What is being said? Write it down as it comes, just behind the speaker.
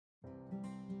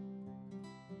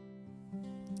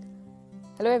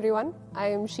Hello everyone, I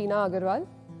am Sheena Agarwal.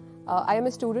 I am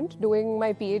a student doing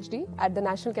my PhD at the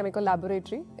National Chemical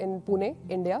Laboratory in Pune,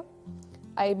 India.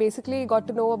 I basically got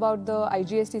to know about the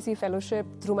IGSTC Fellowship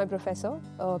through my professor,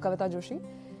 Kavita Joshi.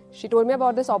 She told me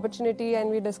about this opportunity and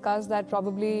we discussed that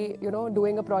probably,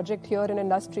 doing a project here in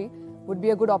industry would be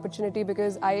a good opportunity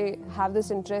because I have this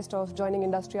interest of joining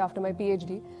industry after my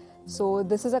PhD. So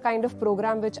this is a kind of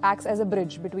program which acts as a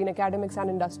bridge between academics and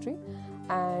industry,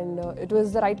 and it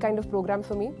was the right kind of program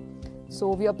for me. So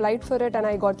we applied for it and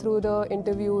I got through the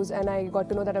interviews and I got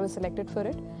to know that I was selected for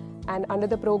it. And under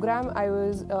the program, I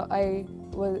was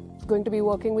going to be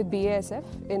working with BASF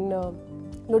in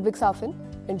Ludwigshafen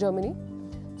in Germany.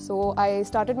 So I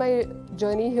started my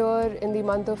journey here in the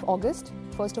month of August.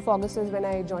 1st of August is when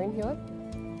I joined here.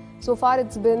 So far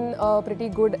it's been a pretty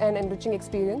good and enriching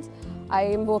experience. I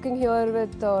am working here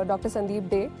with Dr. Sandeep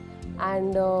Dey,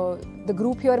 and the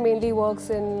group here mainly works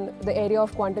in the area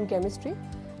of quantum chemistry,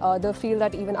 the field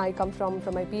that even I come from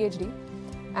my PhD.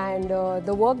 And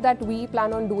the work that we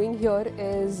plan on doing here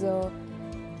is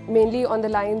mainly on the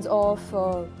lines of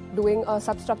doing a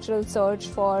substructural search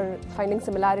for finding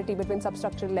similarity between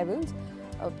substructural levels.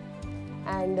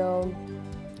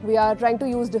 We are trying to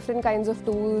use different kinds of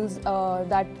tools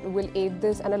that will aid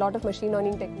this, and a lot of machine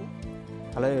learning techniques.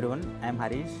 Hello everyone, I am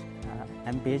Harish. I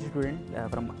am a PhD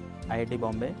student from IIT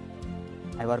Bombay.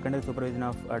 I work under the supervision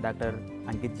of Dr.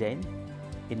 Ankit Jain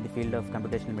in the field of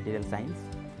computational material science.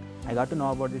 I got to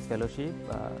know about this fellowship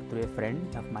through a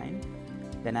friend of mine.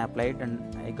 Then I applied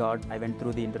and I went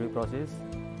through the interview process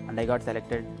and I got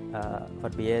selected for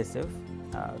BASF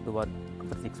to work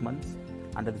for 6 months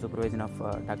under the supervision of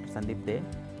Dr. Sandeep Dey.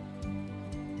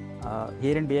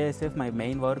 Here in BASF, my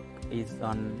main work is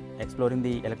on exploring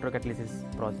the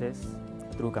electrocatalysis process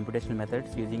through computational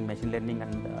methods using machine learning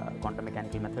and quantum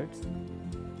mechanical methods.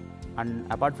 And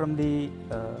apart from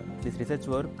this research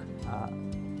work,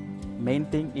 main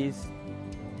thing is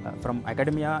from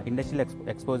academia, industrial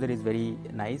exposure is very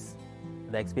nice.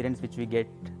 The experience which we get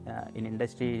in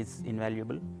industry is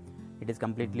invaluable. It is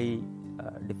completely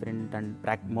different and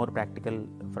more practical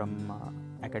from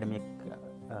academic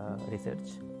research.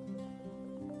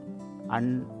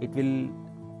 And it will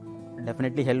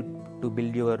definitely help to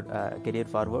build your career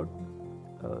forward.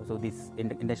 So this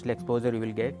industrial exposure you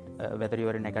will get, whether you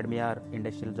are in academia or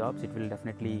industrial jobs, it will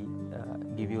definitely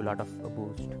give you a lot of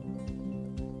boost.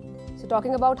 So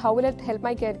talking about how will it help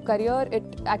my career,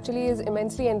 it actually is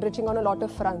immensely enriching on a lot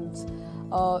of fronts.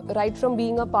 Right from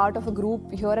being a part of a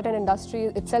group here at an industry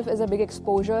itself is a big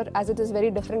exposure, as it is very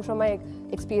different from my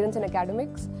experience in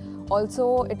academics.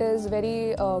 Also, it is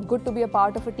very good to be a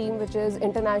part of a team which is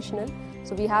international.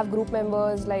 So we have group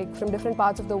members like from different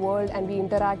parts of the world, and we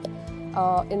interact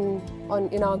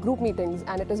in our group meetings,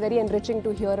 and it is very enriching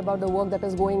to hear about the work that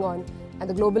is going on at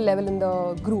the global level in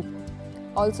the group.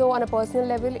 Also, on a personal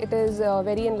level, it is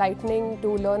very enlightening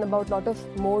to learn about a lot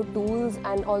of more tools,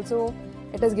 and also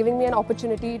it is giving me an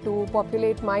opportunity to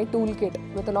populate my toolkit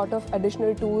with a lot of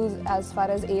additional tools as far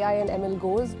as AI and ML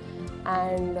goes,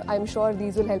 and I'm sure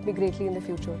these will help me greatly in the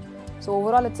future. So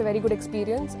overall, it's a very good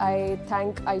experience. I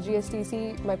thank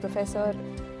IGSTC, my professor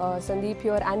Sandeep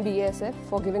here, and BASF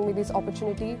for giving me this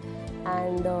opportunity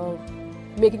and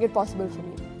making it possible for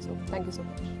me. So thank you so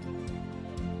much.